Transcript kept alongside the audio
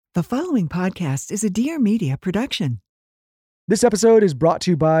The following podcast is a Dear Media production. This episode is brought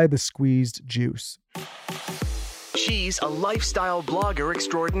to you by The Squeezed Juice. She's a lifestyle blogger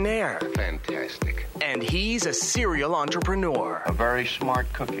extraordinaire. Fantastic. And he's a serial entrepreneur. A very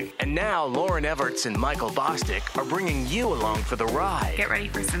smart cookie. And now Lauren Everts and Michael Bosstick are bringing you along for the ride. Get ready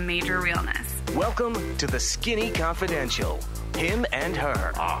for some major realness. Welcome to the Skinny Confidential. Him and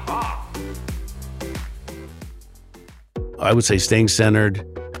her. Aha! I would say staying centered,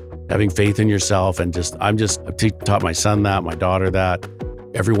 having faith in yourself, and I've taught my son that, my daughter that,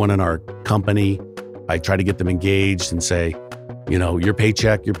 everyone in our company. I try to get them engaged and say, you know, your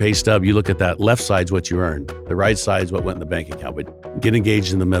paycheck, your pay stub, you look at that left side's what you earned. The right side's what went in the bank account. But get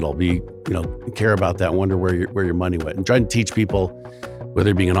engaged in the middle. Care about that. Wonder where your money went. And try to teach people,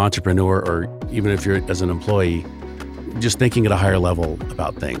 whether being an entrepreneur or even if you're as an employee, just thinking at a higher level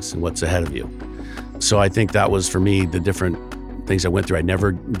about things and what's ahead of you. So I think that was for me the different things I went through. I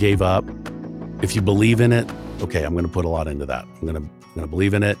never gave up. If you believe in it, okay, I'm going to put a lot into that. I'm going to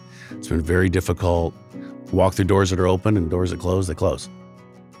believe in it. It's been very difficult. Walk through doors that are open and doors that close, they close.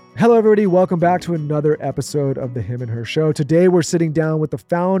 Hello, everybody. Welcome back to another episode of the Him and Her Show. Today, we're sitting down with the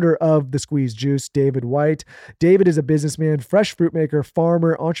founder of The Squeezed Juice, David White. David is a businessman, fresh fruit maker,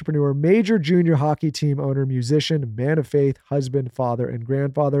 farmer, entrepreneur, major junior hockey team owner, musician, man of faith, husband, father, and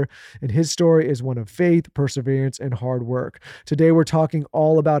grandfather. And his story is one of faith, perseverance, and hard work. Today, we're talking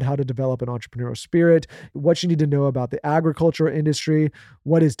all about how to develop an entrepreneurial spirit, what you need to know about the agricultural industry,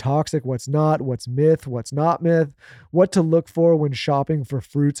 what is toxic, what's not, what's myth, what's not myth, what to look for when shopping for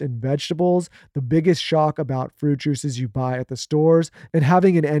fruits and vegetables, the biggest shock about fruit juices you buy at the stores, and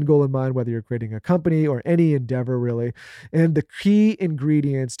having an end goal in mind, whether you're creating a company or any endeavor really, and the key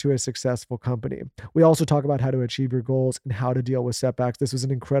ingredients to a successful company. We also talk about how to achieve your goals and how to deal with setbacks. This was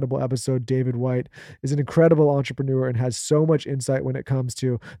an incredible episode. David White is an incredible entrepreneur and has so much insight when it comes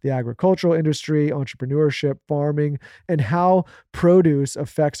to the agricultural industry, entrepreneurship, farming, and how produce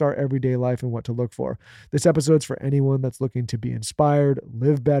affects our everyday life and what to look for. This episode's for anyone that's looking to be inspired,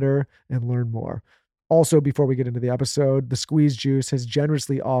 live better, and learn more. Also, before we get into the episode, The Squeezed Juice has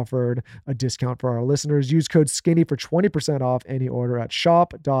generously offered a discount for our listeners. Use code SKINNY for 20% off any order at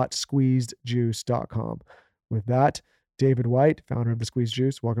shop.squeezedjuice.com. With that, David White, founder of The Squeezed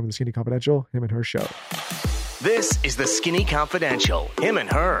Juice, welcome to the Skinny Confidential, Him and Her Show. This is the Skinny Confidential. Him and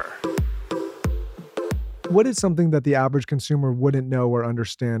her. What is something that the average consumer wouldn't know or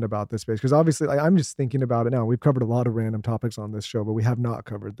understand about this space? Because obviously, I'm just thinking about it now. We've covered a lot of random topics on this show, but we have not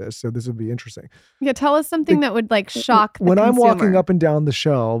covered this. So this would be interesting. Yeah, tell us something that would shock the when consumer. I'm walking up and down the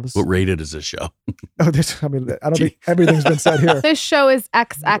shelves. What rated is this show? I don't think everything's been said here. This show is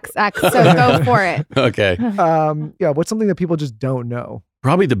XXX, so go for it. Okay. What's something that people just don't know?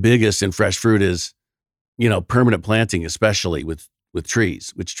 Probably the biggest in fresh fruit is, permanent planting, especially with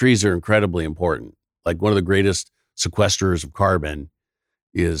trees, which trees are incredibly important. Like one of the greatest sequesters of carbon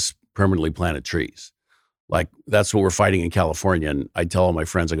is permanently planted trees. Like that's what we're fighting in California. And I tell all my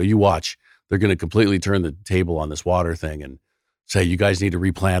friends, I go, you watch, they're going to completely turn the table on this water thing and say, you guys need to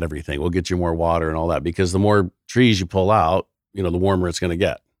replant everything. We'll get you more water and all that. Because the more trees you pull out, the warmer it's going to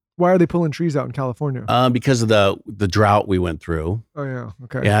get. Why are they pulling trees out in California? Because of the drought we went through. Oh yeah.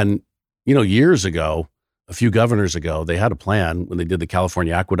 Okay. And, years ago, a few governors ago, they had a plan when they did the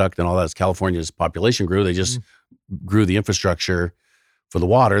California aqueduct and all that. As California's population grew, they just grew the infrastructure for the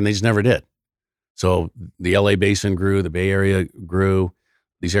water, and they just never did. So the LA basin grew, the Bay Area grew,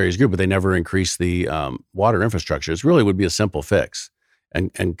 these areas grew, but they never increased the water infrastructure. It really would be a simple fix.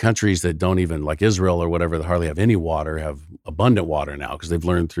 And countries that don't even, like Israel or whatever, that hardly have any water, have abundant water now because they've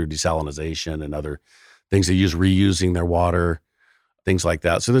learned through desalination and other things. They use reusing their water, things like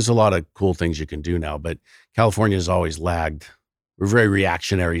that. So there's a lot of cool things you can do now, but California has always lagged. We're a very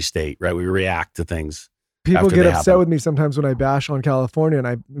reactionary state, right? We react to things. People get upset happen. with me sometimes when I bash on California, and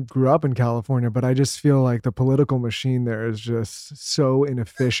I grew up in California, but I just feel like the political machine there is just so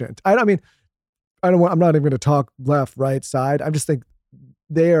inefficient. I'm not even going to talk left, right, side. I just think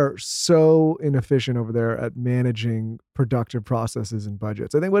they are so inefficient over there at managing productive processes and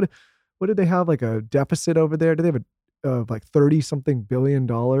budgets. I think what did they have, like a deficit over there? Do they have like 30 something billion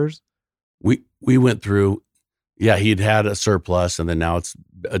dollars? We went through, he'd had a surplus and then now it's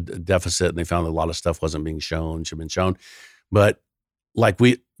a deficit, and they found that a lot of stuff wasn't being should have been shown. But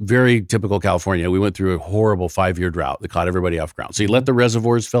very typical California, we went through a horrible 5-year drought that caught everybody off ground. So you let the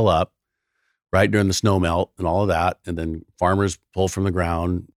reservoirs fill up, right, during the snow melt and all of that. And then farmers pull from the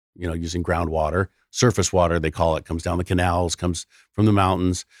ground, using groundwater, surface water, they call it, comes down the canals, comes from the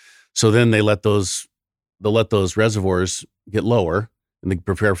mountains. So then they'll let those reservoirs get lower and they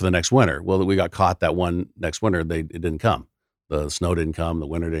prepare for the next winter. Well, we got caught that one next winter, it didn't come. The snow didn't come, the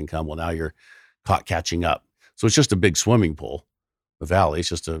winter didn't come. Well, now you're caught catching up. So it's just a big swimming pool, the valley. It's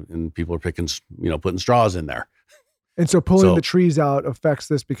just and people are picking, putting straws in there. And so pulling the trees out affects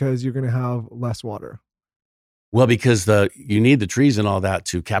this because you're going to have less water. Well, because you need the trees and all that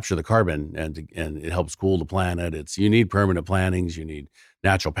to capture the carbon, and it helps cool the planet. You need permanent plantings, you need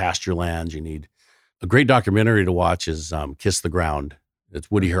natural pasture lands, you need a great documentary to watch is Kiss the Ground.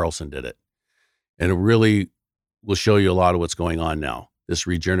 It's Woody Harrelson did it. And it really will show you a lot of what's going on now. This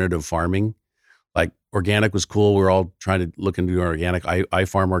regenerative farming, like organic was cool. We're all trying to look into organic. I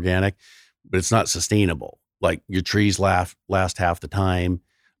farm organic, but it's not sustainable. Like your trees last half the time.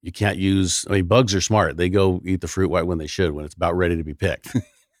 You can't bugs are smart. They go eat the fruit right when they should, when it's about ready to be picked.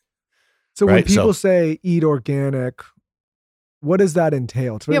 So right? When people say eat organic, what does that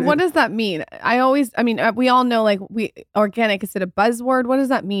entail? What does that mean? We all know organic, is it a buzzword? What does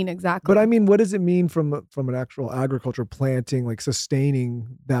that mean exactly? But what does it mean from an actual agriculture planting, like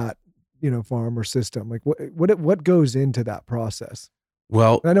sustaining that, farm or system? Like what goes into that process?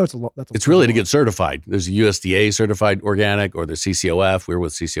 Well, I know it's a lot. It's really to get certified. There's a USDA certified organic, or the CCOF. We're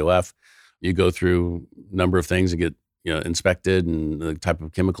with CCOF. You go through a number of things and get inspected, and the type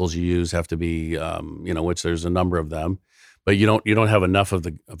of chemicals you use have to be which there's a number of them. But you don't have enough of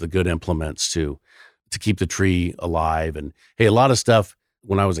the good implements to keep the tree alive. And hey, a lot of stuff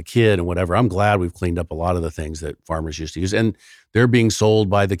when I was a kid and whatever, I'm glad we've cleaned up a lot of the things that farmers used to use, and they're being sold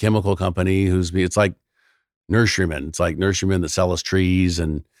by the chemical company it's like nurserymen. It's like nurserymen that sell us trees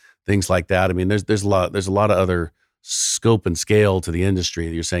and things like that. There's a lot of other scope and scale to the industry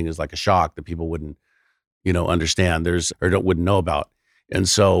that you're saying is like a shock that people wouldn't understand wouldn't know about. And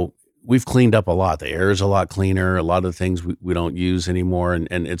so we've cleaned up a lot. The air is a lot cleaner. A lot of the things we don't use anymore. And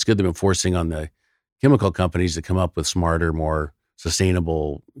it's good that we're forcing on the chemical companies to come up with smarter, more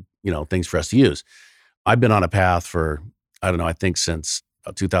sustainable, things for us to use. I've been on a path for, I think since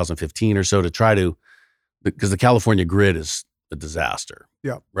 2015 or so to try to, because the California grid is a disaster.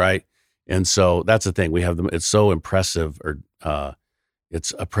 Yeah. Right. And so that's the thing. We have it's so impressive,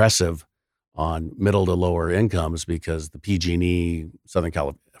 it's oppressive on middle to lower incomes because the PG&E, Southern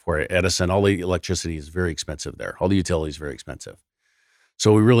California, Edison, all the electricity is very expensive there. All the utilities very expensive.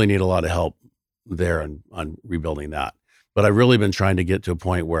 So we really need a lot of help there on rebuilding that. But I've really been trying to get to a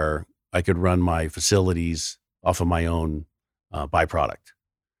point where I could run my facilities off of my own byproduct.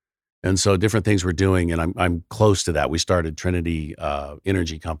 And so different things we're doing, and I'm close to that. We started Trinity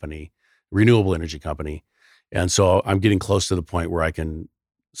Energy Company, renewable energy company. And so I'm getting close to the point where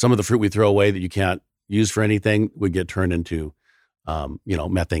some of the fruit we throw away that you can't use for anything would get turned into,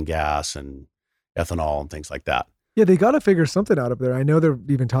 methane gas and ethanol and things like that. Yeah, they got to figure something out up there. I know they're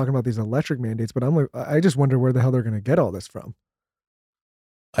even talking about these electric mandates, but I just wonder where the hell they're going to get all this from.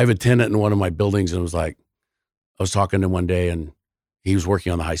 I have a tenant in one of my buildings, and it was like, I was talking to him one day, and he was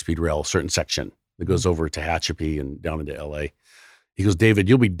working on the high-speed rail, a certain section that goes over to Tehachapi and down into LA. He goes, David,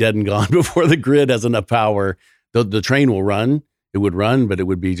 you'll be dead and gone before the grid has enough power. The train will run. It would run, but it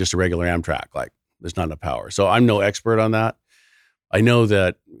would be just a regular Amtrak. Like there's not enough power. So I'm no expert on that. I know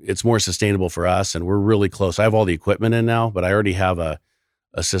that it's more sustainable for us, and we're really close. I have all the equipment in now, but I already have a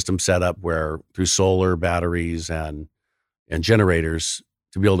system set up where through solar, batteries, and generators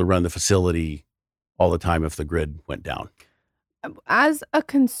to be able to run the facility all the time if the grid went down. As a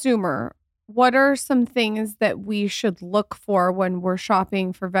consumer, what are some things that we should look for when we're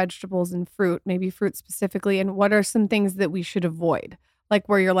shopping for vegetables and fruit, maybe fruit specifically? And what are some things that we should avoid? Like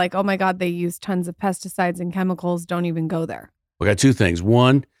where you're like, oh my God, they use tons of pesticides and chemicals. Don't even go there. We got two things.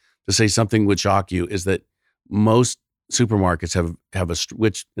 One, to say something would shock you, is that most supermarkets have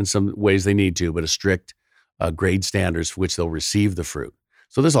which in some ways they need to, but a strict grade standards for which they'll receive the fruit.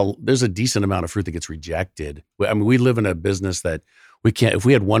 So there's a decent amount of fruit that gets rejected. We live in a business that we can't, if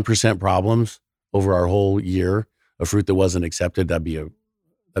we had 1% problems over our whole year of fruit that wasn't accepted, that'd be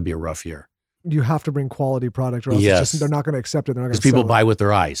a rough year. You have to bring quality product or else they're not going to accept it. They're not going to because people buy with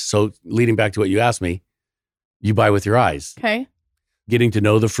their eyes. So leading back to what you asked me, you buy with your eyes. Okay. Getting to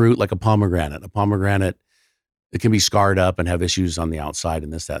know the fruit, like a pomegranate. A pomegranate, it can be scarred up and have issues on the outside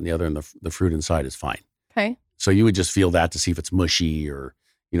and this, that, and the other, and the fruit inside is fine. Okay. So you would just feel that to see if it's mushy or,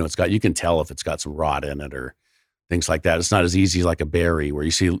 you can tell if it's got some rot in it or things like that. It's not as easy like a berry where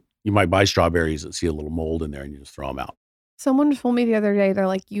you might buy strawberries and see a little mold in there and you just throw them out. Someone told me the other day, they're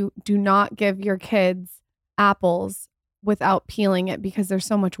like, you do not give your kids apples without peeling it because there's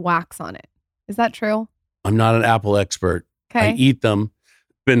so much wax on it. Is that true? I'm not an apple expert. Okay. I eat them.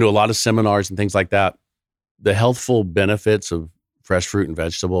 Been to a lot of seminars and things like that. The healthful benefits of fresh fruit and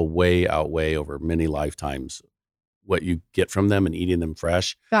vegetable way outweigh over many lifetimes what you get from them and eating them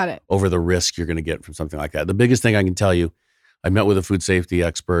fresh. Got it. Over the risk you're going to get from something like that. The biggest thing I can tell you, I met with a food safety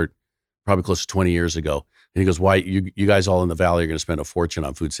expert probably close to 20 years ago. And he goes, why you guys all in the Valley are going to spend a fortune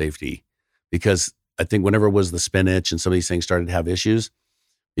on food safety? Because I think whenever it was the spinach and some of these things started to have issues,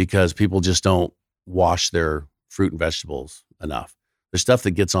 because people just don't wash their fruit and vegetables enough. There's stuff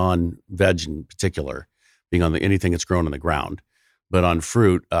that gets on veg in particular, being on anything that's grown on the ground. But on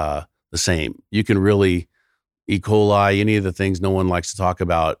fruit, the same. You can really, E. coli, any of the things no one likes to talk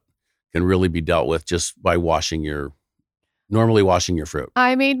about can really be dealt with just by normally washing your fruit.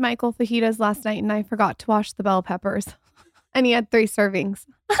 I made Michael fajitas last night and I forgot to wash the bell peppers. And he had 3 servings.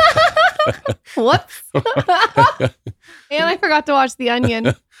 Whoops. And I forgot to wash the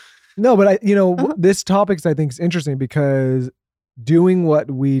onion. No, but this topic I think is interesting because doing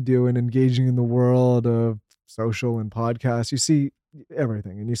what we do and engaging in the world of social and podcasts, you see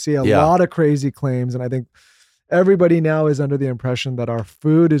everything and you see a lot of crazy claims. And I think everybody now is under the impression that our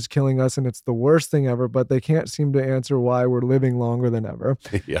food is killing us and it's the worst thing ever, but they can't seem to answer why we're living longer than ever.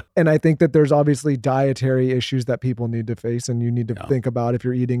 Yeah. And I think that there's obviously dietary issues that people need to face and you need to think about if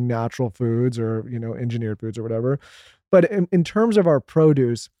you're eating natural foods or, engineered foods or whatever. But in terms of our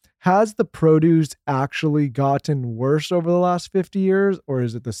produce, has the produce actually gotten worse over the last 50 years or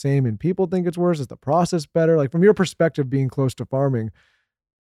is it the same and people think it's worse? Is the process better? Like from your perspective, being close to farming.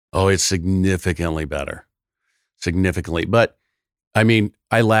 Oh, it's significantly better. Significantly. But I mean,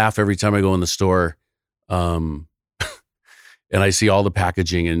 I laugh every time I go in the store and I see all the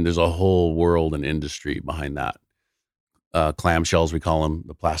packaging and there's a whole world and industry behind that. Clamshells, we call them,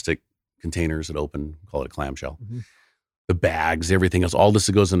 the plastic containers that open, call it a clamshell. Mm-hmm. The bags, everything else, all this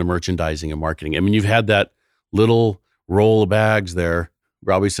that goes into merchandising and marketing. I mean, you've had that little roll of bags there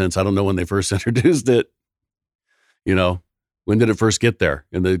probably since, I don't know when they first introduced it. When did it first get there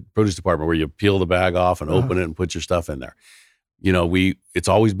in the produce department where you peel the bag off and open it and put your stuff in there? It's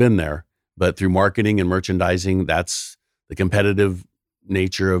always been there, but through marketing and merchandising, that's the competitive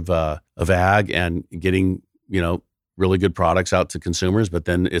nature of ag and getting, really good products out to consumers. But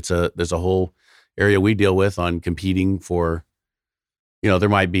then there's a whole area we deal with on competing for, there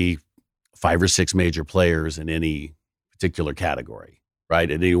might be 5 or 6 major players in any particular category,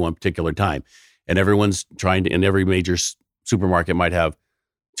 right? At any one particular time. And everyone's trying to, in every major supermarket might have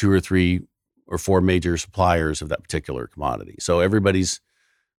 2 or 3 or 4 major suppliers of that particular commodity. So everybody's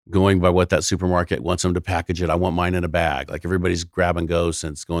going by what that supermarket wants them to package it. I want mine in a bag. Like everybody's grab and go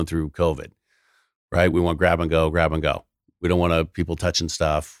since going through COVID, right? We want grab and go. We don't want people touching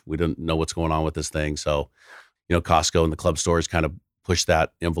stuff. We don't know what's going on with this thing. So, Costco and the club stores kind of pushed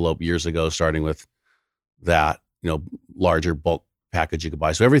that envelope years ago, starting with that, larger bulk package you could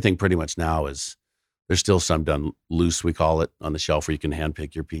buy. So everything pretty much now there's still some done loose, we call it, on the shelf where you can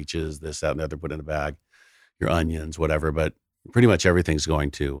handpick your peaches, this, that, and the other, put in a bag, your onions, whatever. But pretty much everything's going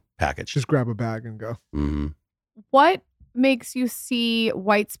to package. Just grab a bag and go. Mm-hmm. What makes you see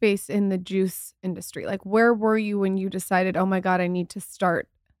white space in the juice industry? Like, where were you when you decided, oh my God, I need to start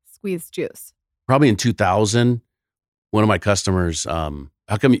Squeeze Juice? Probably in 2000, one of my customers,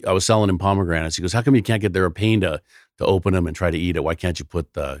 how come I was selling him pomegranates? He goes, how come you can't get there a pain to open them and try to eat it? Why can't you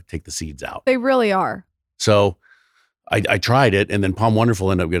take the seeds out? They really are. So I tried it, and then Palm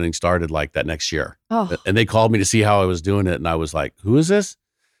Wonderful ended up getting started like that next year. Oh. And they called me to see how I was doing it, and I was like, who is this?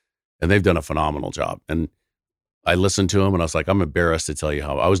 And they've done a phenomenal job. And I listened to him and I was like, I'm embarrassed to tell you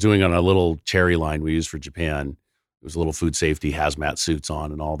how I was doing on a little cherry line we used for Japan. It was a little food safety hazmat suits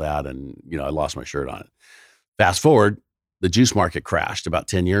on and all that. And, I lost my shirt on it. Fast forward, the juice market crashed about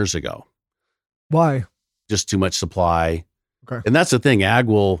 10 years ago. Why? Just too much supply. Okay. And that's the thing. Ag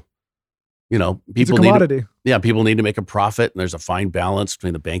will, people it's a commodity. People need to make a profit. And there's a fine balance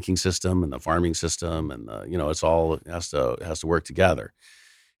between the banking system and the farming system. And, it has to work together.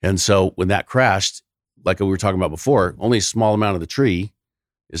 And so when that crashed, like we were talking about before, only a small amount of the tree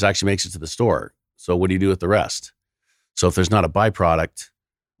actually makes it to the store. So what do you do with the rest? So if there's not a byproduct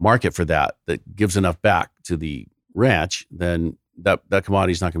market for that gives enough back to the ranch, then that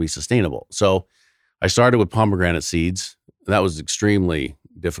commodity is not going to be sustainable. So I started with pomegranate seeds. That was extremely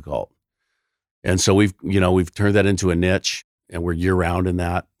difficult. And so we've turned that into a niche, and we're year round in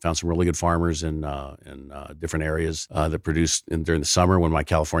that. Found some really good farmers in different areas that produce during the summer when my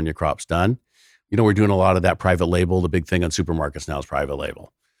California crop's done. We're doing a lot of that private label. The big thing on supermarkets now is private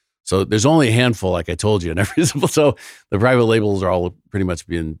label. So there's only a handful, like I told you, so the private labels are all pretty much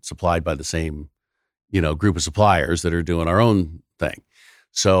being supplied by the same, group of suppliers that are doing our own thing.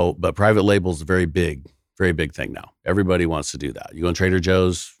 So, but private label is a very big thing now. Everybody wants to do that. You go in Trader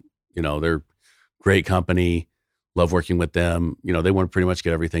Joe's, they're great company, love working with them. They want to pretty much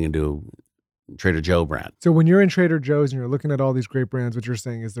get everything into Trader Joe brand. So when you're in Trader Joe's and you're looking at all these great brands, what you're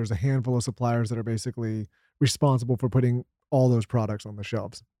saying is there's a handful of suppliers that are basically responsible for putting all those products on the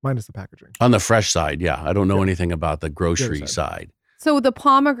shelves, minus the packaging. On the fresh side, yeah. I don't know Yeah. anything about the grocery side. side. So the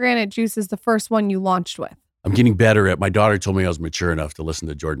pomegranate juice is the first one you launched with. I'm getting better at. My daughter told me I was mature enough to listen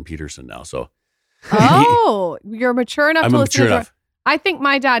to Jordan Peterson now. So Oh, you're mature enough I'm to listen mature to Jordan. enough. I think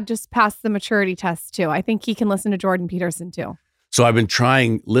my dad just passed the maturity test too. I think he can listen to Jordan Peterson too. So I've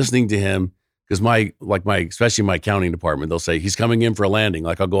been listening to him because especially my accounting department, they'll say he's coming in for a landing.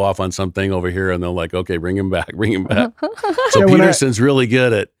 Like I'll go off on something over here and they'll like, okay, bring him back. So Yeah, when Peterson's really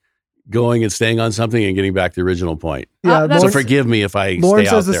good at going and staying on something and getting back to the original point. Yeah, that's- So Lauren- forgive me if I Lauren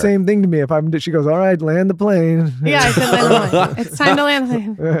stay out says the there. same thing to me. She goes, all right, land the plane. Yeah, I said land the plane. It's time to land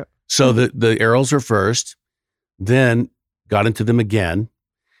the plane. So the arrows are first, then got into them again.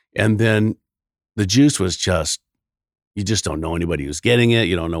 And then the juice was you just don't know anybody who's getting it.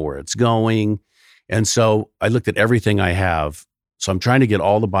 You don't know where it's going. And so I looked at everything I have. So I'm trying to get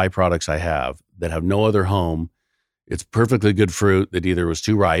all the byproducts I have that have no other home. It's perfectly good fruit that either was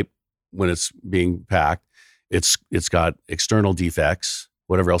too ripe when it's being packed. It's got external defects,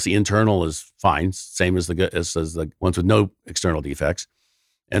 whatever else. The internal is fine, same as the ones with no external defects.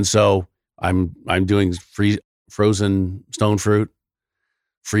 And so I'm doing frozen stone fruit,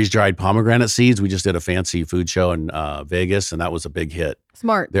 freeze-dried pomegranate seeds. We just did a fancy food show in Vegas, and that was a big hit.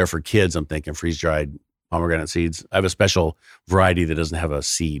 Smart. There for kids, I'm thinking freeze-dried pomegranate seeds. I have a special variety that doesn't have a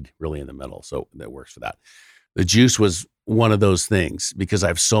seed really in the middle, so that works for that. The juice was one of those things because I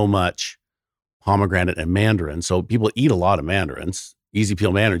have so much pomegranate and mandarin. So people eat a lot of mandarins. Easy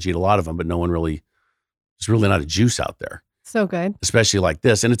peel mandarins, eat a lot of them, but there's really not a juice out there, So good. especially like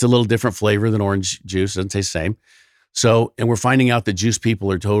this. And it's a little different flavor than orange juice. It doesn't taste the same. So, and we're finding out that juice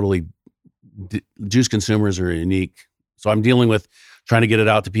consumers are unique. So I'm dealing with trying to get it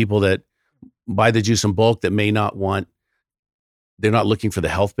out to people that buy the juice in bulk that may not they're not looking for the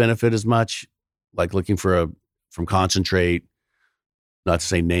health benefit as much, like looking from concentrate, not to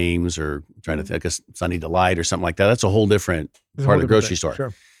say names or trying to think of Sunny Delight or something like that. That's a whole different part of the grocery store.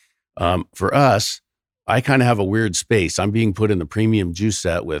 Sure. For us, I kind of have a weird space. I'm being put in the premium juice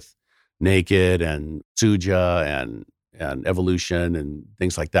set with Naked and Suja and Evolution and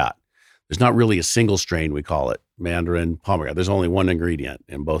things like that. There's not really a single strain, we call it, mandarin, pomegranate. There's only one ingredient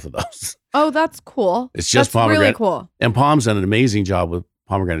in both of those. Oh, that's cool. It's just that's really pomegranate. cool. And Pom's done an amazing job with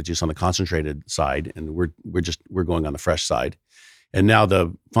pomegranate juice on the concentrated side, and we're going on the fresh side. And now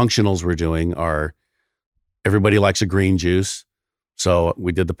the functionals we're doing are, everybody likes a green juice. So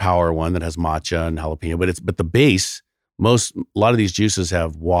we did the power one that has matcha and jalapeno, but the base, a lot of these juices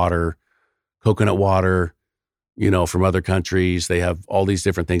have water, coconut water, from other countries. They have all these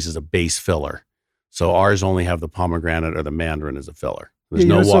different things as a base filler. So ours only have the pomegranate or the mandarin as a filler. There's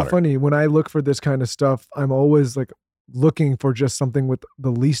no it's water. so funny. When I look for this kind of stuff, I'm always like looking for just something with the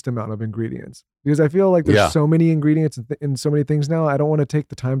least amount of ingredients, because I feel like there's so many ingredients in so many things now. I don't want to take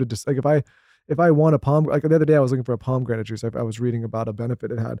the time to just like, if I want like the other day I was looking for a pomegranate juice. I was reading about a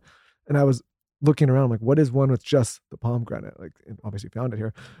benefit it had, and I was looking around like, what is one with just the pomegranate? Like, obviously found it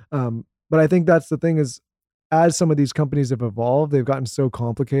here. But I think that's the thing is, as some of these companies have evolved, they've gotten so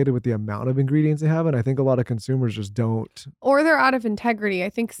complicated with the amount of ingredients they have. And I think a lot of consumers just don't. Or they're out of integrity. I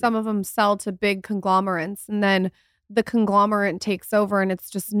think some of them sell to big conglomerates, and then the conglomerate takes over and it's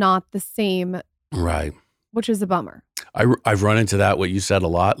just not the same, Right. which is a bummer. I've run into that, what you said a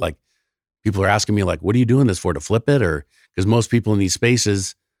lot. Like people are asking me like, what are you doing this for, to flip it? Or because most people in these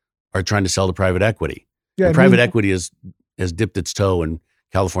spaces are trying to sell to private equity. Yeah, And private equity has dipped its toe in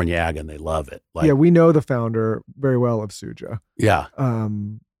California ag and they love it. Like, we know the founder very well of Suja. yeah.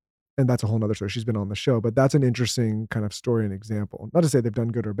 And that's a whole nother story. She's been on the show, but that's an interesting kind of story and example. Not to say they've done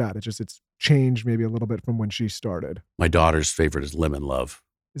good or bad. It's changed maybe a little bit from when she started. My daughter's favorite is Lemon Love.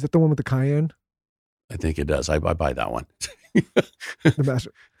 Is that the one with the cayenne? I think it does. I buy that one. The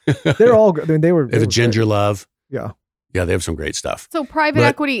master. They're all good. I mean, they They have a Ginger great. Love. Yeah. Yeah, they have some great stuff. So private But-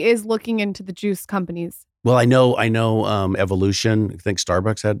 equity is looking into the juice companies. Well, I know Evolution. I think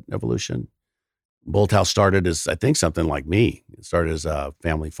Starbucks had Evolution. Bolthouse started as, I think, something like me. It started as a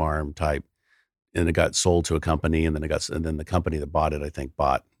family farm type, and it got sold to a company, and then the company that bought it, I think,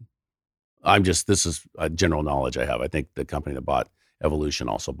 bought. This is a general knowledge I have. I think the company that bought Evolution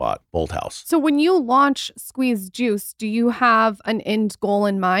also bought Bolthouse. So when you launch Squeeze Juice, do you have an end goal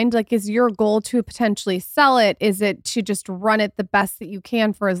in mind? Like, is your goal to potentially sell it? Is it to just run it the best that you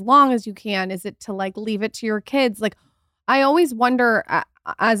can for as long as you can? Is it to like leave it to your kids? Like, I always wonder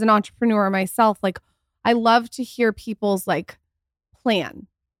as an entrepreneur myself, like I love to hear people's like plan.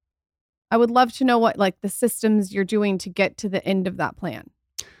 I would love to know what like the systems you're doing to get to the end of that plan.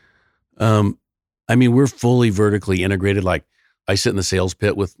 I mean, we're fully vertically integrated. Like I sit in the sales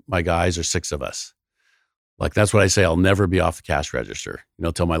pit with my guys, or 6 of us. Like, that's what I say. I'll never be off the cash register,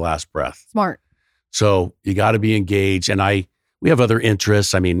 till my last breath. Smart. So you got to be engaged. And we have other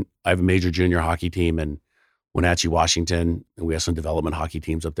interests. I mean, I have a major junior hockey team in Wenatchee, Washington, and we have some development hockey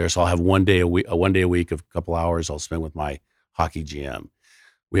teams up there. So I'll have one day a week of a couple hours I'll spend with my hockey GM.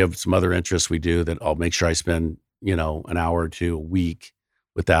 We have some other interests we do that I'll make sure I spend, an hour or two a week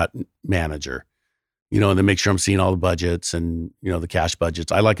with that manager, and then make sure I'm seeing all the budgets and, the cash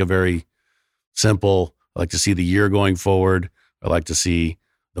budgets. I like a very simple, I like to see the year going forward. I like to see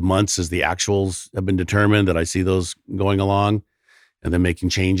the months as the actuals have been determined, that I see those going along and then making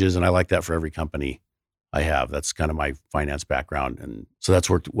changes. And I like that for every company I have. That's kind of my finance background. And so that's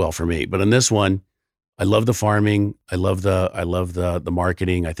worked well for me. But in this one, I love the farming. I love the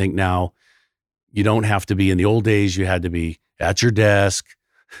marketing. I think now you don't have to be, in the old days, you had to be at your desk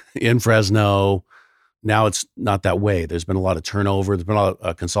in Fresno. Now it's not that way. There's been a lot of turnover. There's been a lot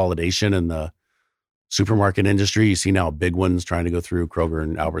of consolidation in the supermarket industry. You see now big ones trying to go through, Kroger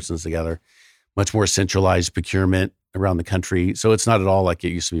and Albertsons together, much more centralized procurement around the country. So it's not at all like it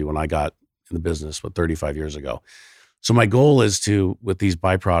used to be when I got in the business, 35 years ago. So my goal is with these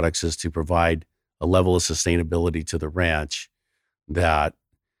byproducts, is to provide a level of sustainability to the ranch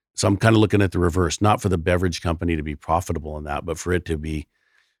so I'm kind of looking at the reverse, not for the beverage company to be profitable in that, but for it to be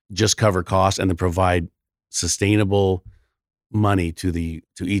just cover costs and then provide sustainable money to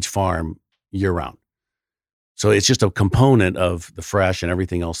each farm year round. So it's just a component of the fresh and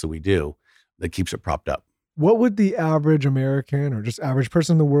everything else that we do that keeps it propped up. What would the average American or just average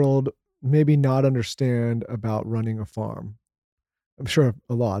person in the world maybe not understand about running a farm? I'm sure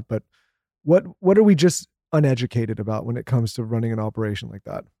a lot, but what are we just uneducated about when it comes to running an operation like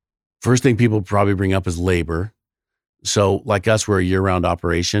that? First thing people probably bring up is labor. So like us, we're a year-round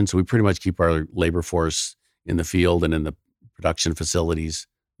operation. So we pretty much keep our labor force in the field and in the production facilities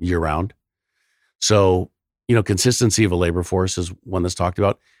year-round. So, consistency of a labor force is one that's talked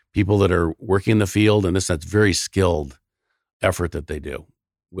about. People that are working in the field, and that's very skilled effort that they do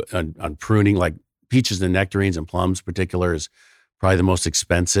on pruning, like peaches and nectarines and plums in particular is probably the most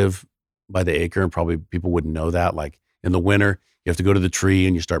expensive by the acre. And probably people wouldn't know that. Like in the winter, you have to go to the tree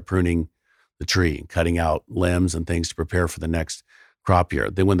and you start pruning the tree and cutting out limbs and things to prepare for the next crop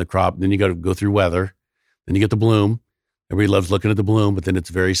year. Then then you got to go through weather, then you get the bloom. Everybody loves looking at the bloom, but then it's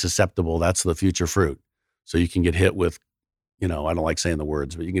very susceptible. That's the future fruit. So you can get hit with, I don't like saying the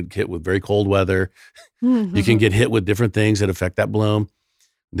words, but you can get hit with very cold weather. You can get hit with different things that affect that bloom.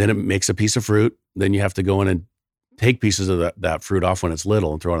 Then it makes a piece of fruit. Then you have to go in and take pieces of that fruit off when it's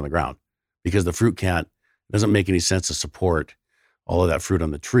little and throw it on the ground, because the fruit it doesn't make any sense to support all of that fruit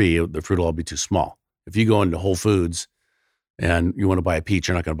on the tree. The fruit will all be too small. If you go into Whole Foods and you want to buy a peach,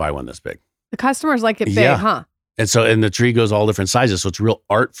 you're not going to buy one this big. The customers like it big, huh? And the tree goes all different sizes. So it's a real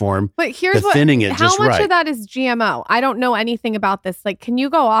art form. But here's thinning it how just much right. of that is GMO? I don't know anything about this. Like, can you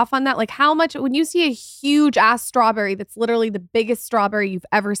go off on that? Like, how much, when you see a huge ass strawberry that's literally the biggest strawberry you've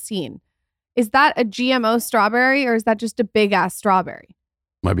ever seen, is that a GMO strawberry or is that just a big ass strawberry?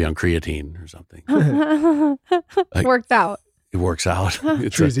 Might be on creatine or something. Worked out. It works out.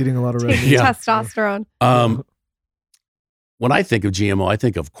 Tree's eating a lot of red meat. Testosterone. When I think of GMO, I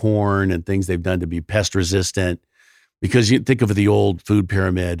think of corn and things they've done to be pest resistant, because you think of the old food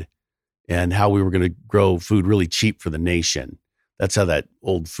pyramid and how we were going to grow food really cheap for the nation. That's how that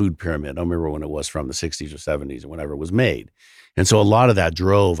old food pyramid, I don't remember when it was, from the 60s or 70s or whenever it was made. And so a lot of that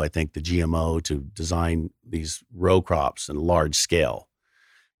drove, I think, the GMO to design these row crops in large scale.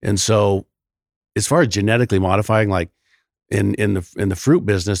 And so as far as genetically modifying, like in the fruit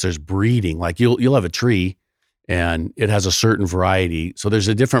business, there's breeding. Like you'll have a tree and it has a certain variety. So there's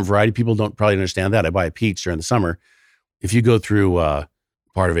a different variety. People don't probably understand that. I buy a peach during the summer. If you go through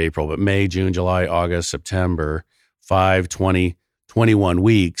part of April, but May, June, July, August, September, 5, 20, 21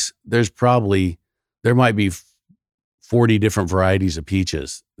 weeks, there might be 40 different varieties of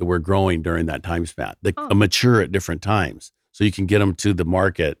peaches that we're growing during that time span. They mature at different times. So you can get them to the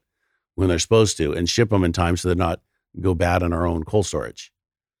market when they're supposed to and ship them in time so they're not go bad in our own cold storage.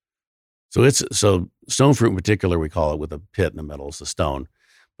 So stone fruit in particular, we call it, with a pit in the middle. It's a stone.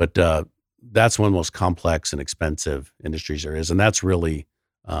 But that's one of the most complex and expensive industries there is. And that's really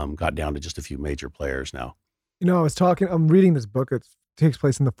got down to just a few major players now. I'm reading this book. It takes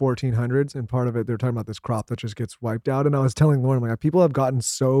place in the 1400s. And part of it, they're talking about this crop that just gets wiped out. And I was telling Lauren, like, people have gotten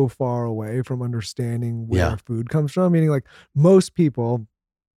so far away from understanding where food comes from. Meaning, like, most people,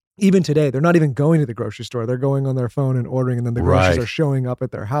 even today, they're not even going to the grocery store. They're going on their phone and ordering, and then the groceries are showing up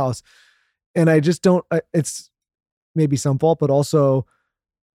at their house. And I just don't, it's maybe some fault, but also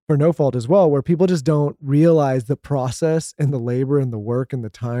for no fault as well, where people just don't realize the process and the labor and the work and the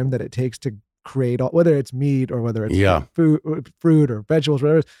time that it takes to create all, whether it's meat or whether it's Yeah. fruit or vegetables,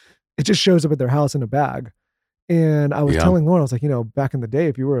 whatever. It just shows up at their house in a bag. And I was Yeah. telling Lauren, I was like, back in the day,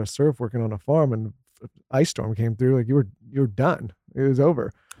 if you were a serf working on a farm and ice storm came through, like you were done. It was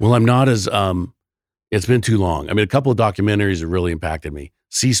over. Well, I'm not as, it's been too long. I mean, a couple of documentaries have really impacted me.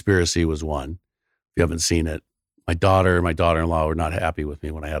 Seaspiracy was one. If you haven't seen it, my daughter and my daughter-in-law were not happy with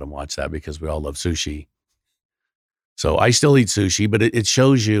me when I had them watch that because we all love sushi. So I still eat sushi, but it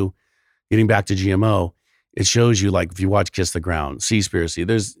shows you, getting back to GMO, it shows you, like, if you watch Kiss the Ground, Seaspiracy,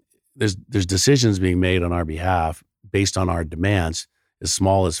 there's decisions being made on our behalf based on our demands, as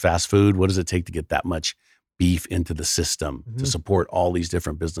small as fast food. What does it take to get that much beef into the system to support all these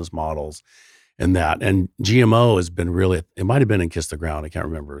different business models and that? And GMO has been really, it might have been in Kiss the Ground. I can't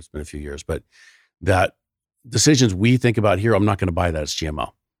remember. It's been a few years, but that decisions we think about here, I'm not going to buy that. It's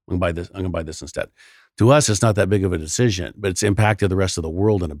GMO. I'm going to buy this instead. To us, it's not that big of a decision, but it's impacted the rest of the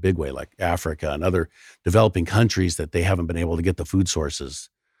world in a big way, like Africa and other developing countries that they haven't been able to get the food sources.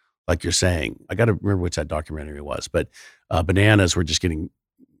 Like you're saying, I got to remember which that documentary was, but bananas were just getting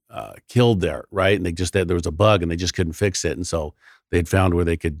killed there, right? And there was a bug and they just couldn't fix it. And so they'd found where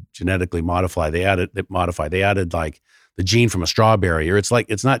they could genetically modify. They added like the gene from a strawberry, or it's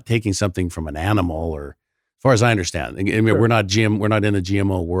not taking something from an animal, or as far as I understand. I mean, we're not in the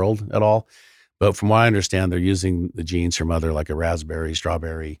GMO world at all, but from what I understand, they're using the genes from other, like a raspberry,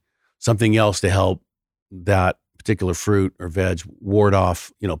 strawberry, something else to help that particular fruit or veg ward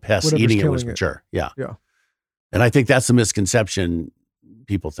off, pests Whatever's eating it killing was it. mature. Yeah. Yeah. And I think that's the misconception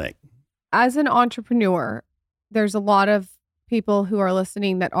people think. As an entrepreneur, there's a lot of people who are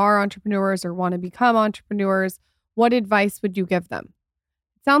listening that are entrepreneurs or want to become entrepreneurs. What advice would you give them?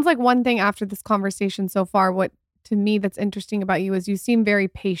 It sounds like one thing after this conversation so far, what to me that's interesting about you is you seem very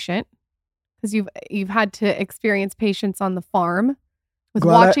patient, because you've had to experience patience on the farm with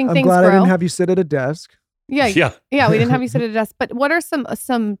watching things grow. I'm glad I didn't have you sit at a desk. Yeah. We didn't have you sit at a desk. But what are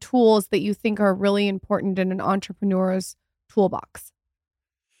some tools that you think are really important in an entrepreneur's toolbox?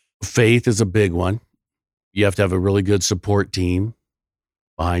 Faith is a big one. You have to have a really good support team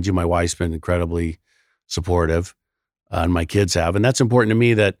behind you. My wife's been incredibly supportive, and my kids have. And that's important to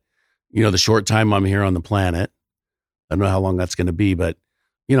me, that, the short time I'm here on the planet, I don't know how long that's going to be, but,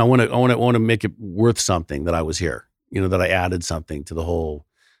 I want to make it worth something that I was here, that I added something to the whole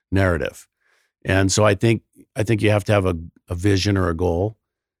narrative. And so I think you have to have a vision or a goal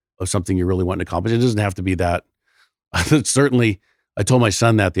of something you really want to accomplish. It doesn't have to be that. Certainly, I told my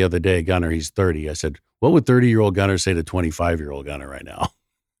son that the other day, Gunnar, he's 30. I said, what would 30-year-old Gunnar say to 25-year-old Gunnar right now?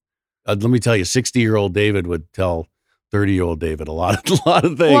 Let me tell you, 60-year-old David would tell 30-year-old David a lot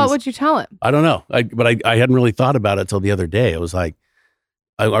of things. What would you tell him? I don't know. But I hadn't really thought about it till the other day. It was like,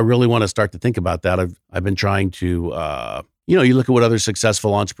 I really want to start to think about that. I've been trying to, you look at what other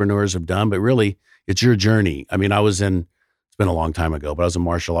successful entrepreneurs have done, but really it's your journey. I mean, it's been a long time ago, but I was in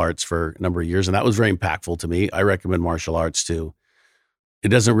martial arts for a number of years, and that was very impactful to me. I recommend martial arts too. It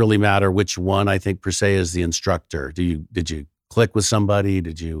doesn't really matter which one, I think, per se, is the instructor. Did you click with somebody?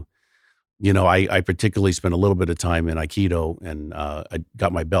 Did you, I particularly spent a little bit of time in Aikido, and I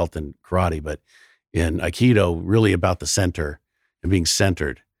got my belt in karate, but in Aikido, really about the center and being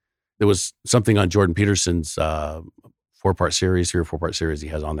centered. There was something on Jordan Peterson's 4-part series he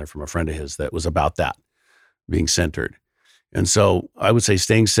has on there from a friend of his that was about that, being centered. And so I would say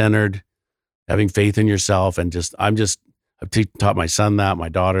staying centered, having faith in yourself, and I've taught my son that, my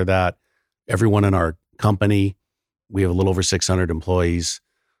daughter that, everyone in our company. We have a little over 600 employees.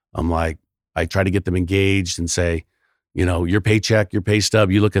 I try to get them engaged and say, your paycheck, your pay stub,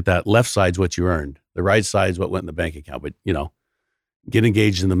 you look at that left side's what you earned. The right side's what went in the bank account. But, get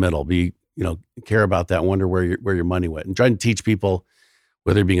engaged in the middle. Care about that. Wonder where your money went, and try to teach people,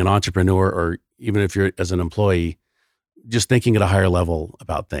 whether being an entrepreneur or even if you're as an employee, just thinking at a higher level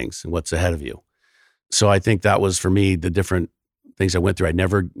about things and what's ahead of you. So I think that was, for me, the different things I went through. I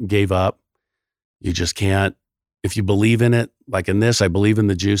never gave up. You just can't. If you believe in it, like in this, I believe in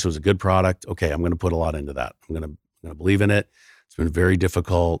the juice. It was a good product. Okay, I'm going to put a lot into that. I'm going to believe in it. It's been a very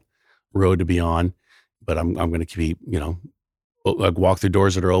difficult road to be on, but I'm going to keep, like walk through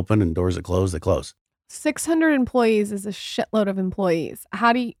doors that are open, and doors that close, they close. 600 employees is a shitload of employees.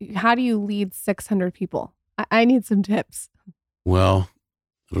 How do you lead 600 people? I need some tips. Well,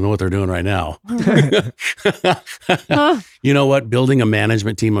 I don't know what they're doing right now. You know what? Building a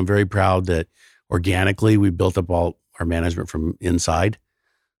management team, I'm very proud that organically we built up all our management from inside.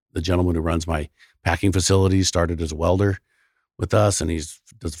 The gentleman who runs my packing facility started as a welder with us, and he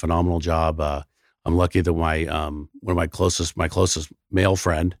does a phenomenal job. I'm lucky that my one of my closest male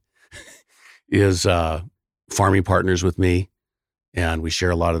friend is farming partners with me. and we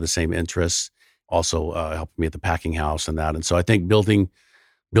share a lot of the same interests. Also helping me at the packing house and that. And so I think building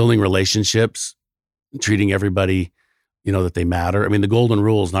relationships, treating everybody, that they matter. I mean, the golden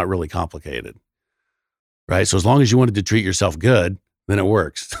rule is not really complicated, right? So as long as you wanted to treat yourself good, then it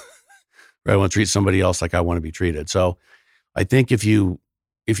works. Right? I want to treat somebody else like I want to be treated. So I think if you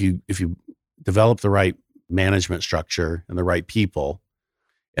develop the right management structure and the right people,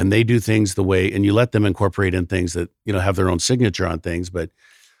 and they do things the way, and you let them incorporate in things that, have their own signature on things, but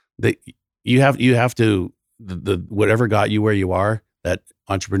you have to, whatever got you where you are, that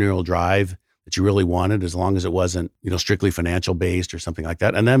entrepreneurial drive that you really wanted, as long as it wasn't, strictly financial based or something like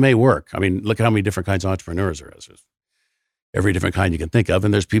that. And that may work. I mean, look at how many different kinds of entrepreneurs there is. There's every different kind you can think of.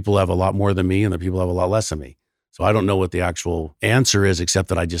 And there's people who have a lot more than me, and there are people who have a lot less than me. So I don't know what the actual answer is, except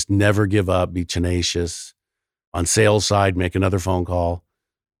that I just never give up, be tenacious. On sales side, make another phone call.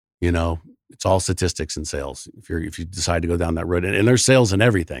 It's all statistics in sales. If you decide to go down that road, and there's sales in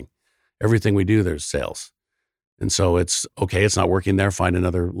everything we do, there's sales. And so it's okay. It's not working there. Find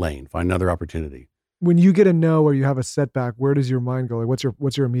another lane, find another opportunity. When you get a no or you have a setback, where does your mind go? Like,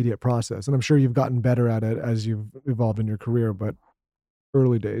 what's your immediate process? And I'm sure you've gotten better at it as you've evolved in your career, but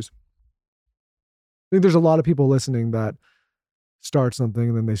early days. I think there's a lot of people listening that start something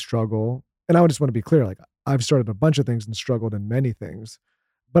and then they struggle. And I would just want to be clear, like, I've started a bunch of things and struggled in many things.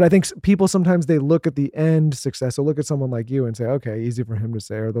 But I think people sometimes they look at the end success. So look at someone like you and say, okay, easy for him to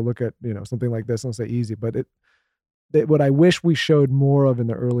say, or they'll look at, something like this and say easy. But what I wish we showed more of in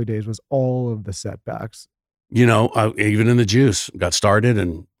the early days was all of the setbacks. Even in the juice, got started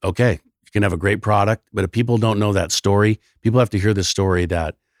and okay, you can have a great product, but if people don't know that story, people have to hear the story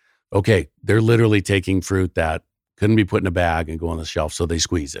that, okay, they're literally taking fruit that couldn't be put in a bag and go on the shelf, so they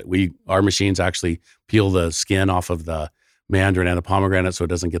squeeze it. Our machines actually peel the skin off of the mandarin and the pomegranate so it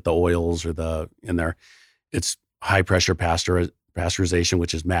doesn't get the oils or in there. It's high pressure pasteurization,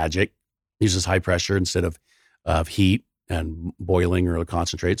 which is magic. Uses high pressure instead of heat and boiling or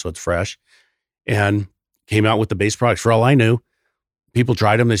concentrate, so it's fresh. And came out with the base products. For all I knew, people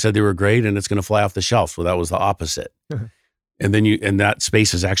tried them, they said they were great, and it's going to fly off the shelf. So that was the opposite. And then that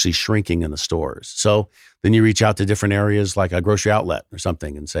space is actually shrinking in the stores. So then you reach out to different areas like a grocery outlet or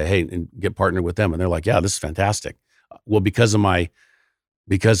something and say, hey, and get partnered with them. And they're like, yeah, this is fantastic. Well, because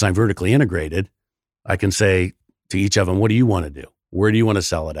I'm vertically integrated, I can say to each of them, what do you want to do? Where do you want to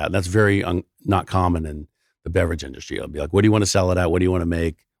sell it at? And that's very not common in the beverage industry. I'll be like, what do you want to sell it at? What do you want to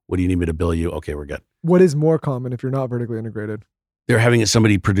make? What do you need me to bill you? Okay, we're good. What is more common if you're not vertically integrated? They're having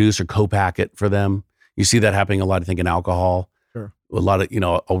somebody produce or co-pack it for them. You see that happening a lot, I think, in alcohol. Sure. A lot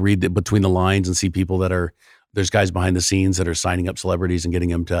of, I'll read between the lines and see people there's guys behind the scenes that are signing up celebrities and getting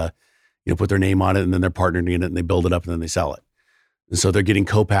them to, put their name on it, and then they're partnering in it and they build it up and then they sell it. And so they're getting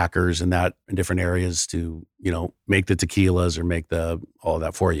co-packers in different areas to, make the tequilas or make all of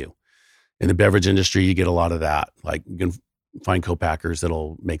that for you. In the beverage industry, you get a lot of that. Like you can find co-packers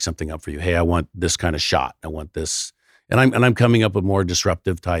that'll make something up for you. Hey, I want this kind of shot. I want this. And I'm coming up with more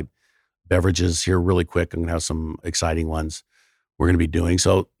disruptive type beverages here really quick. I'm going to have some exciting ones we're going to be doing.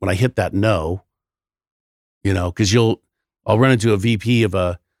 So when I hit that no, because I'll run into a VP of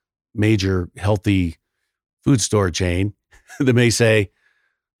a major healthy food store chain that may say,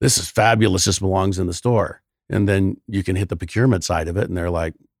 this is fabulous, this belongs in the store. And then you can hit the procurement side of it and they're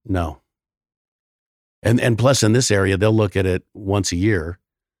like, no. And plus in this area, they'll look at it once a year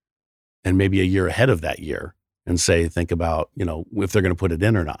and maybe a year ahead of that year and say, think about, if they're going to put it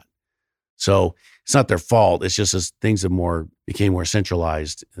in or not. So it's not their fault. It's just as things have became more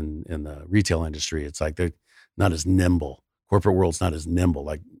centralized in the retail industry. It's like they're not as nimble. Corporate world's not as nimble.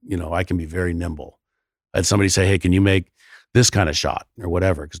 Like, I can be very nimble. I had somebody say, hey, can you make this kind of shot or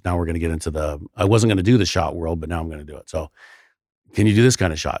whatever? Because now we're going to get into I wasn't going to do the shot world, but now I'm going to do it. So can you do this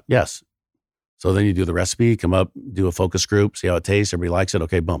kind of shot? Yes. So then you do the recipe, come up, do a focus group, see how it tastes. Everybody likes it.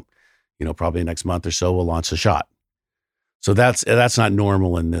 Okay, boom. Probably next month or so, we'll launch the shot. So that's not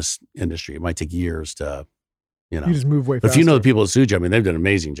normal in this industry. It might take years to, You just move way faster. But if you know the people at Suja, they've done an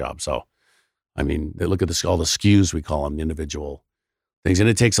amazing job. So, they look at all the SKUs, we call them, the individual things. And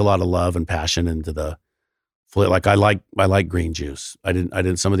it takes a lot of love and passion into the flavor. Like I like green juice. I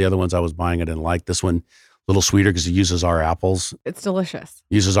didn't, some of the other ones I was buying, I didn't like. This one, a little sweeter because it uses our apples. It's delicious.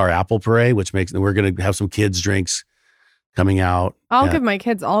 Uses our apple puree, which we're going to have some kids' drinks coming out. I'll give my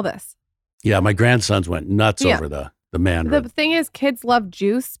kids all this. Yeah, my grandsons went nuts over the mandarin. The thing is, kids love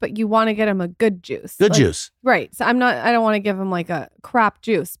juice, but you want to get them a good juice. Good juice. Right. So I don't want to give them like a crap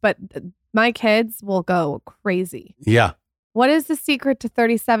juice, but my kids will go crazy. Yeah. What is the secret to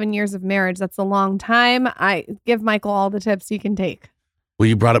 37 years of marriage? That's a long time. I give Michael all the tips he can take. Well,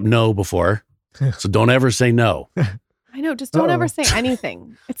 you brought up no before, so don't ever say no. I know. Just don't ever say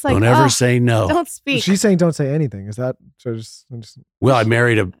anything. It's like, Don't ever say no. Don't speak. She's saying don't say anything. Is that so? Just Well, I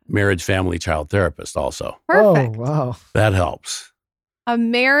married a marriage, family, child therapist also. Perfect. Oh wow. That helps. A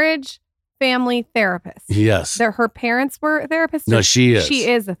marriage family therapist. Yes. Her parents were therapists? No, or she is. She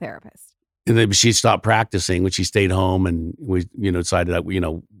is a therapist. And then she stopped practicing when she stayed home, and we, decided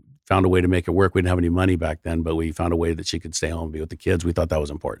that, found a way to make it work. We didn't have any money back then, but we found a way that she could stay home and be with the kids. We thought that was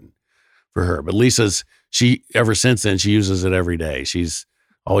important for her. But Lisa's, ever since then, she uses it every day. She's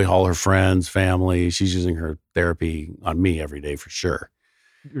always all her friends, family. She's using her therapy on me every day for sure.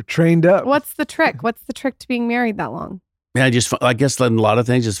 You're trained up. What's the trick? What's the trick to being married that long? Yeah, I guess in a lot of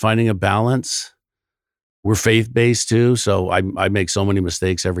things, just finding a balance. We're faith-based too, so I make so many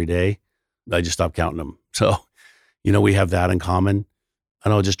mistakes every day. I just stopped counting them. So, we have that in common. I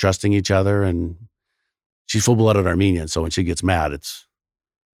know, just trusting each other, and she's full-blooded Armenian, so when she gets mad,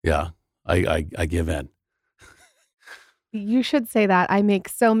 I give in. You should say that. I make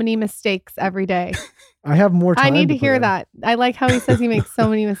so many mistakes every day. I have more time. I need to put hear in. that. I like how he says he makes so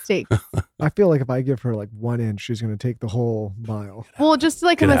many mistakes. I feel like if I give her like 1 inch, she's going to take the whole mile. Well, just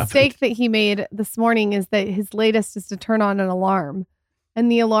like a Could mistake that he made this morning is that his latest is to turn on an alarm.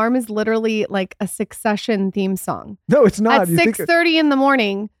 And the alarm is literally like a Succession theme song. No, it's not. At You think 6:30 in the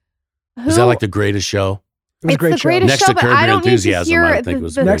morning. Is that like the greatest show? it was a It's great the show. greatest Next show, to but Curb I Your don't need to Enthusiasm, hear I think it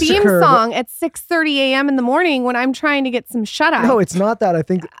was the Next to theme Curb. song at 6:30 a.m. in the morning when I'm trying to get some shut-eye. No, it's not that. I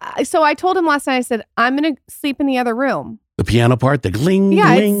think So I told him last night, I said, I'm going to sleep in the other room. The piano part, the gling,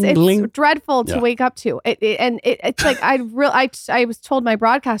 Yeah, gling, it's gling. dreadful to Yeah. wake up to. It's like I was told my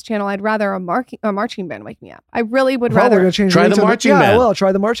broadcast channel I'd rather a marching band wake me up. I really would we're rather. going to change Try the ringtone. marching Yeah, band. well,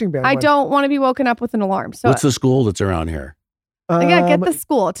 try the marching band. I one. don't want to be woken up with an alarm. So What's the school that's around here? yeah, get the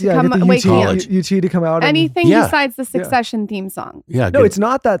school to come get the wake me up. College. UT to come out. and- Anything Yeah. besides the Succession theme song. Yeah, No, good. it's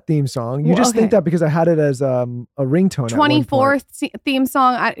not that theme song. You Well, just think okay. that because I had it as a ringtone. at one point. 24th theme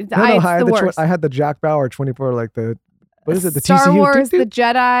song. It's I had the the worst. I had the Jack Bauer 24, like the what is it? The Star TCU. Wars, Doot, the doot.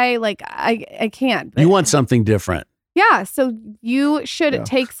 Jedi. Like I can't. You want something different. Yeah, so you should Yeah.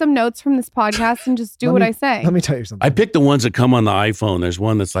 take some notes from this podcast and just do Let what me- I say. Let me tell you something. I picked the ones that come on the iPhone. There's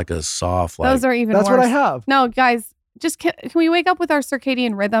one that's like a soft, like Those are even That's worse. what I have. No, guys, just can we wake up with our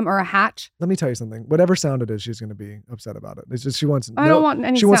circadian rhythm or a hatch? Let me tell you something. Whatever sound it is, she's going to be upset about it. It's just she wants. I don't want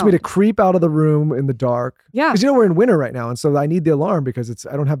any She wants me to sound. creep out of the room in the dark. Yeah. Because we're in winter right now, and so I need the alarm because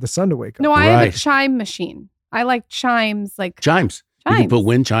I don't have the sun to wake up. No, I have a Right. chime machine. I like chimes, like chimes. You can put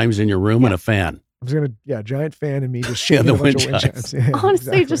wind chimes in your room and a fan. I'm just gonna giant fan and me just Yeah, shaking the a bunch of wind wind chimes. chimes. Yeah, honestly,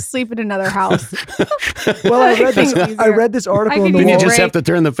 exactly. just sleep in another house. Well, I read this. Easier. I read this article I in could the Then you Wall. just have to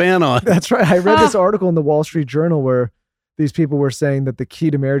turn the fan on. That's right. I read this Ah. article in the Wall Street Journal where these people were saying that the key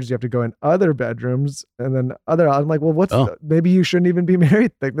to marriage is you have to go in other bedrooms and then other. I'm like, well, Oh. maybe you shouldn't even be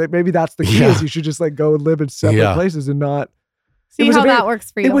married. Like, maybe that's the key Yeah. is you should just like go and live in separate Yeah. places and not. See was a how very- that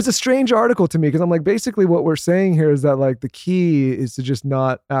works for you. It was a strange article to me because I'm like, basically what we're saying here is that like the key is to just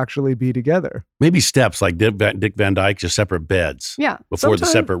not actually be together. Maybe steps like Dick Van Dyke, just separate beds yeah. before the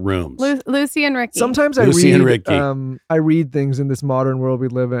Sometimes- separate rooms. Lucy and Ricky. Sometimes Lucy and Ricky. I read things in this modern world we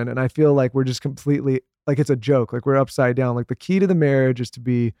live in, and I feel like we're just completely like it's a joke, like we're upside down. Like the key to the marriage is to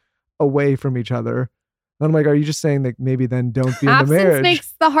be away from each other. And I'm like, are you just saying that maybe then don't be in the Absence marriage?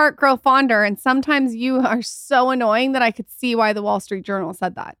 makes the heart grow fonder, and sometimes you are so annoying that I could see why the Wall Street Journal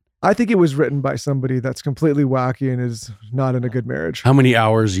said that. I think it was written by somebody that's completely wacky and is not in a good marriage. How many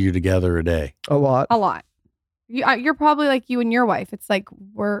hours are you together a day? A lot. A lot. You're probably like you and your wife. It's like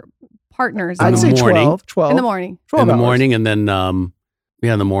we're partners In I'd the say morning. 12. in the morning. 12 in the hours. morning, and then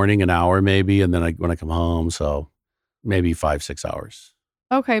in the morning an hour maybe, and then when I come home, so maybe 5-6 hours.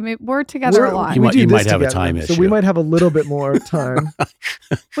 Okay, maybe we're together a lot. You we might- do you this might have a together, time So we issue. might have a little bit more time.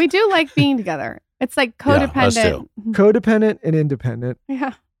 We do like being together. It's like Yeah, us codependent. Codependent and independent,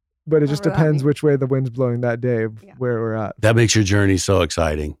 Yeah. but it just Whatever that depends means. which way the wind's blowing that day of Yeah. where we're at. That makes your journey so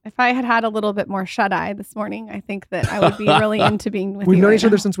exciting. If I had had a little bit more shut eye this morning, I think that I would be really into being with We've you. known right each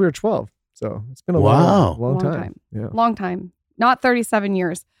other now. since we were 12. So it's been a Wow. long Long time. time. Yeah. Long time. Not 37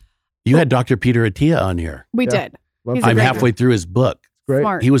 years. You had Dr. Peter Attia on here. We Yeah. did. Love He's that. a I'm great halfway through his book. Great.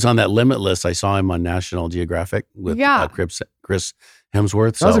 Smart. He was on that Limitless. I saw him on National Geographic with Yeah. Chris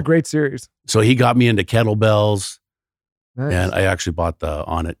Hemsworth. That was So, a great series. so he got me into kettlebells, Nice. and I actually bought the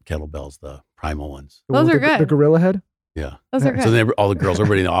Onnit kettlebells, the primal ones. The one Those with are the good. gorilla head. Yeah. Those are Nice. good. So all the girls,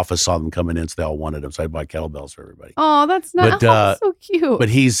 everybody in the office saw them coming in, so they all wanted them. So I bought kettlebells for everybody. Oh, that's not But, so cute. But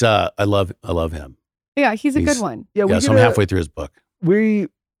he's, I love him. yeah, he's a he's- good one. Yeah, Yeah, so I'm halfway through his book. We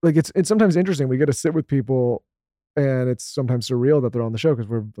like it's sometimes interesting. We get to sit with people, and it's sometimes surreal that they're on the show because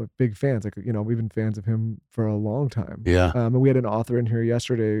we're like, big fans. Like we've been fans of him for a long time. Yeah. And we had an author in here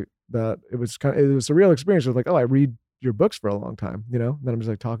yesterday that it was a surreal experience. It was like, oh, I read your books for a long time, you know? Then I'm just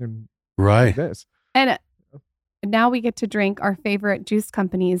like talking Right. like this. And now we get to drink our favorite juice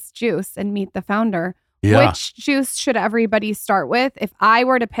company's juice and meet the founder. Yeah. Which juice should everybody start with? If I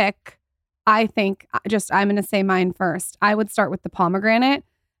were to pick, I think I'm going to say mine first. I would start with the pomegranate.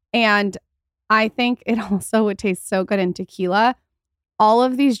 And I think it also would taste so good in tequila. All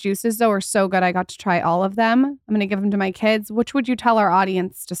of these juices, though, are so good. I got to try all of them. I'm going to give them to my kids. Which would you tell our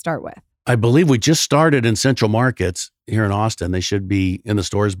audience to start with? I believe we just started in Central Markets here in Austin. They should be in the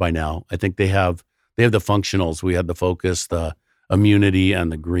stores by now. I think they have the functionals. We had the Focus, the Immunity,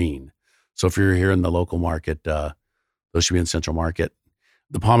 and the Green. So if you're here in the local market, those should be in Central Market.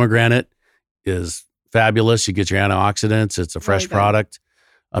 The pomegranate is fabulous. You get your antioxidants. It's a fresh product.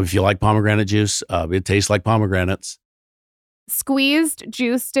 If you like pomegranate juice, it tastes like pomegranates. Squeezed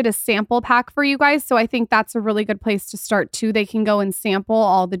Juice did a sample pack for you guys. So I think that's a really good place to start too. They can go and sample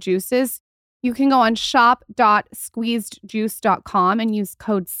all the juices. You can go on shop.squeezedjuice.com and use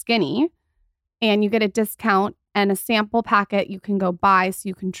code SKINNY and you get a discount and a sample packet you can go buy so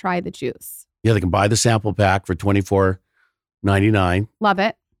you can try the juice. Yeah, they can buy the sample pack for $24.99. Love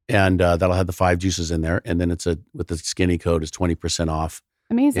it. And that'll have the 5 juices in there. And then with the Skinny code is 20% off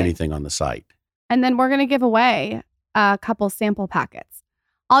Amazing. anything on the site. And then we're going to give away a couple sample packets.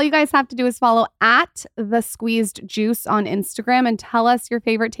 All you guys have to do is follow @thesqueezedjuice on Instagram and tell us your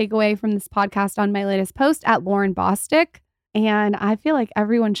favorite takeaway from this podcast on my latest post @Lauren Bostic. And I feel like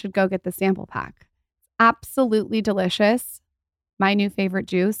everyone should go get the sample pack. Absolutely delicious. My new favorite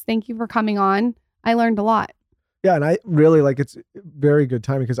juice. Thank you for coming on. I learned a lot. Yeah, and I really it's very good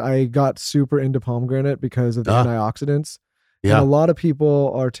timing because I got super into pomegranate because of the antioxidants. Yeah. And a lot of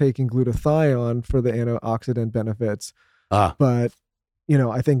people are taking glutathione for the antioxidant benefits. But, you know,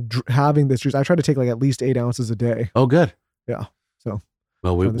 I think having this juice, I try to take like at least 8 ounces a day. Oh, good. Yeah. So,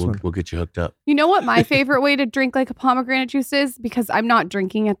 well, we'll get you hooked up. You know what my favorite way to drink like a pomegranate juice is? Because I'm not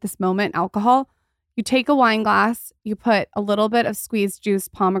drinking at this moment alcohol. You take a wine glass, you put a little bit of squeezed juice,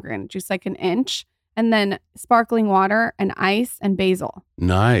 pomegranate juice, like an inch, and then sparkling water and ice and basil.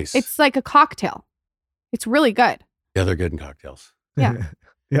 Nice. It's like a cocktail. It's really good. Yeah, they're good in cocktails. Yeah.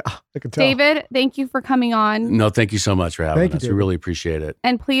 Yeah, I can tell. David, thank you for coming on. No, thank you so much for having us. We really appreciate it.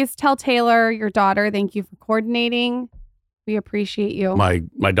 And please tell Taylor, your daughter, thank you for coordinating. We appreciate you. My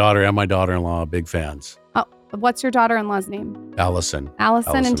daughter and my daughter-in-law, big fans. Oh, what's your daughter-in-law's name? Allison.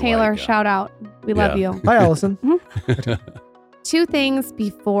 Allison and Taylor, White, yeah. shout out. We love you. Hi, Allison. 2 things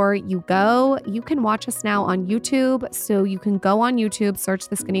before you go. You can watch us now on YouTube. So you can go on YouTube, search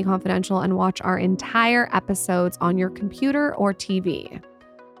The Skinny Confidential, and watch our entire episodes on your computer or TV.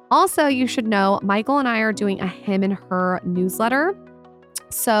 Also, you should know Michael and I are doing a Him and Her newsletter.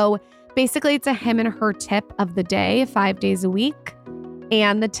 So basically, it's a him and her tip of the day, 5 days a week.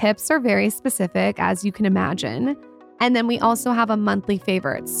 And the tips are very specific, as you can imagine. And then we also have a monthly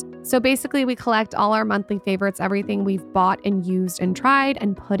favorites. So basically, we collect all our monthly favorites, everything we've bought and used and tried,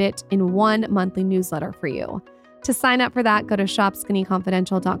 and put it in one monthly newsletter for you. To sign up for that, go to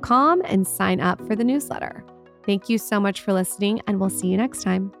shopskinnyconfidential.com and sign up for the newsletter. Thank you so much for listening, and we'll see you next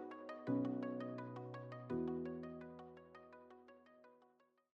time.